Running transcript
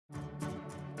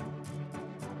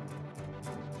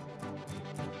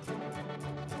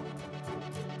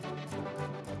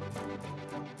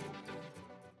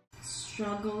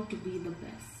struggle to be the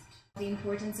best. The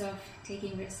importance of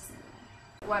taking risks in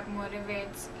life. What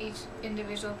motivates each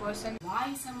individual person.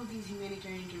 Why some of these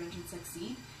humanitarian interventions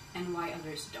succeed and why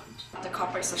others don't. The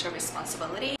corporate social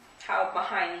responsibility. How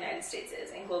behind the United States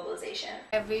is in globalization.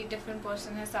 Every different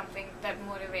person has something that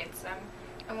motivates them.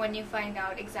 And when you find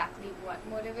out exactly what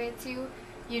motivates you,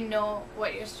 you know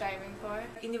what you're striving for.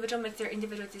 Individuals make their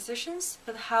individual decisions,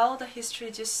 but how the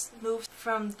history just moves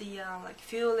from the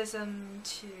feudalism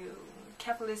to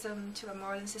capitalism to a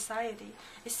modern society.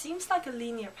 It seems like a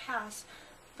linear path,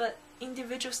 but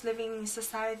individuals living in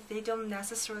society, they don't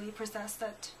necessarily possess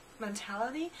that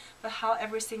mentality, but how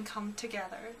everything comes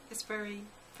together is very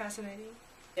fascinating.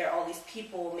 There are all these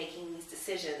people making these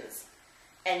decisions,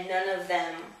 and none of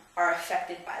them are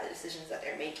affected by the decisions that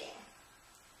they're making.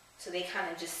 So they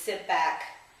kind of just sit back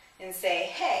and say,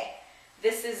 hey,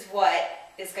 this is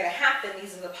what is going to happen.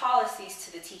 These are the policies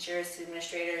to the teachers, to the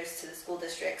administrators, to the school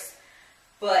districts.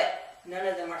 But none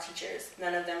of them are teachers,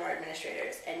 none of them are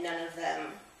administrators, and none of them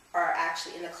are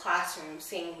actually in the classroom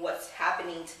seeing what's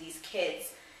happening to these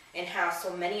kids and how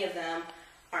so many of them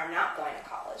are not going to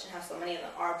college and how so many of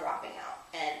them are dropping out.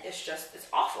 And it's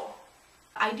awful.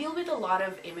 I deal with a lot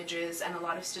of images and a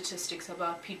lot of statistics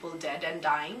about people dead and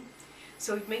dying.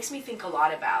 So it makes me think a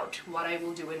lot about what I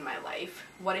will do in my life.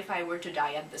 What if I were to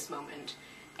die at this moment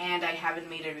and I haven't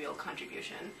made a real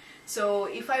contribution? So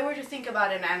if I were to think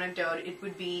about an anecdote, it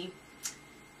would be,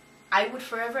 I would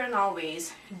forever and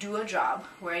always do a job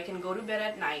where I can go to bed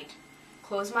at night,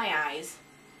 close my eyes,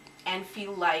 and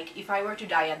feel like if I were to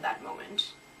die at that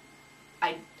moment,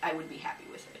 I would be happy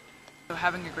with it. So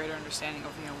having a greater understanding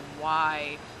of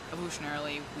why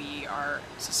evolutionarily we are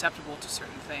susceptible to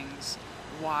certain things.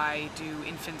 Why do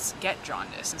infants get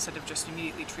jaundice instead of just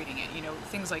immediately treating it?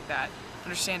 Things like that.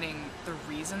 Understanding the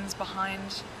reasons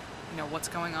behind, what's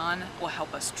going on will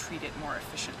help us treat it more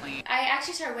efficiently. I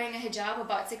actually started wearing a hijab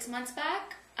about 6 months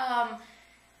back.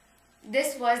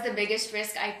 This was the biggest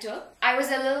risk I took. I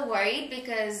was a little worried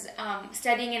because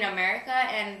studying in America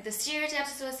and the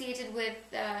stereotypes associated with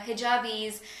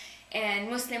hijabis and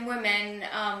Muslim women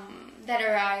that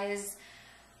arise.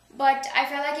 But I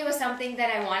felt like it was something that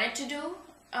I wanted to do,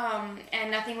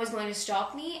 and nothing was going to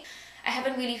stop me. I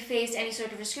haven't really faced any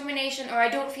sort of discrimination, or I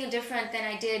don't feel different than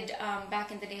I did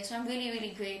back in the day, so I'm really,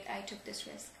 really great I took this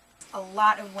risk. A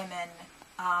lot of women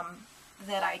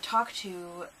that I talk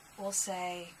to will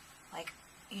say, like,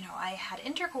 I had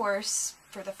intercourse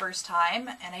for the first time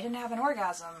and I didn't have an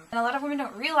orgasm. And a lot of women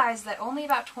don't realize that only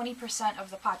about 20% of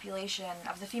the population,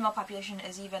 of the female population,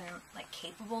 is even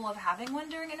capable of having one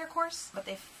during intercourse. But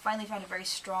they finally found a very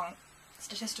strong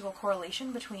statistical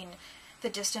correlation between the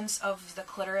distance of the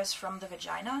clitoris from the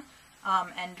vagina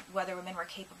and whether women were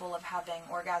capable of having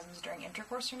orgasms during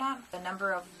intercourse or not. The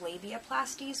number of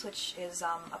labiaplasties, which is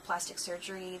a plastic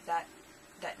surgery that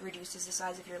reduces the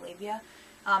size of your labia,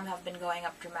 have been going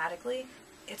up dramatically.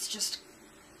 It's just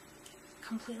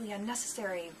completely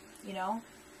unnecessary,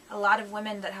 A lot of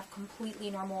women that have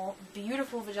completely normal,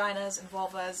 beautiful vaginas and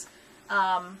vulvas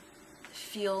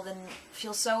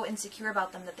feel so insecure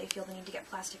about them that they feel the need to get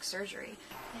plastic surgery.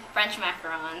 French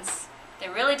macarons.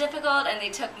 They're really difficult, and they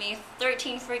took me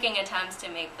 13 freaking attempts to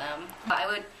make them. I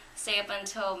would stay up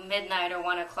until midnight or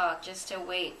 1 o'clock just to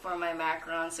wait for my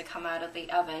macarons to come out of the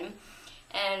oven.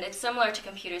 And it's similar to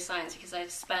computer science because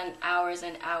I've spent hours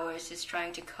and hours just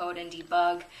trying to code and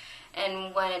debug.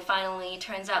 And when it finally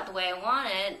turns out the way I want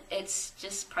it, it's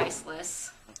just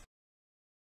priceless.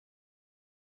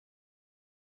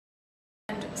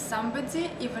 And somebody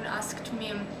even asked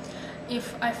me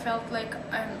if I felt like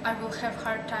I will have a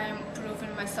hard time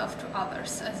proving myself to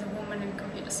others as a woman in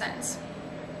computer science.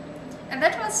 And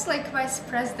that was vice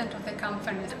president of the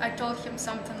company. I told him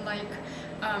something like,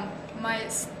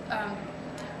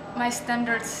 my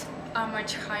standards are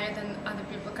much higher than other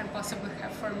people can possibly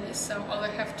have for me, so all I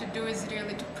have to do is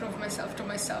really to prove myself to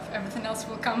myself. Everything else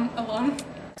will come along.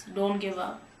 Don't give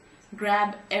up.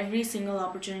 Grab every single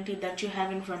opportunity that you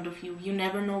have in front of you. You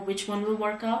never know which one will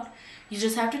work out. You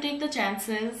just have to take the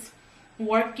chances,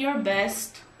 work your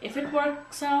best. If it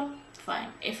works out,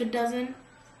 fine. If it doesn't,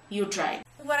 you try.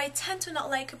 What I tend to not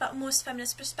like about most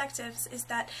feminist perspectives is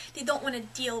that they don't want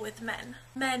to deal with men.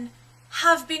 Men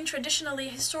have been traditionally,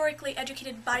 historically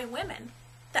educated by women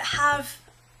that have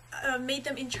made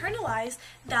them internalize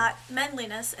that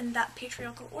manliness and that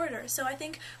patriarchal order. So I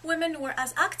think women were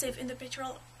as active in the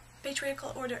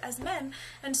patriarchal order as men,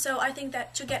 and so I think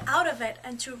that to get out of it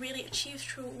and to really achieve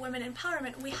true women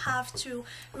empowerment, we have to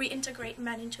reintegrate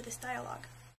men into this dialogue.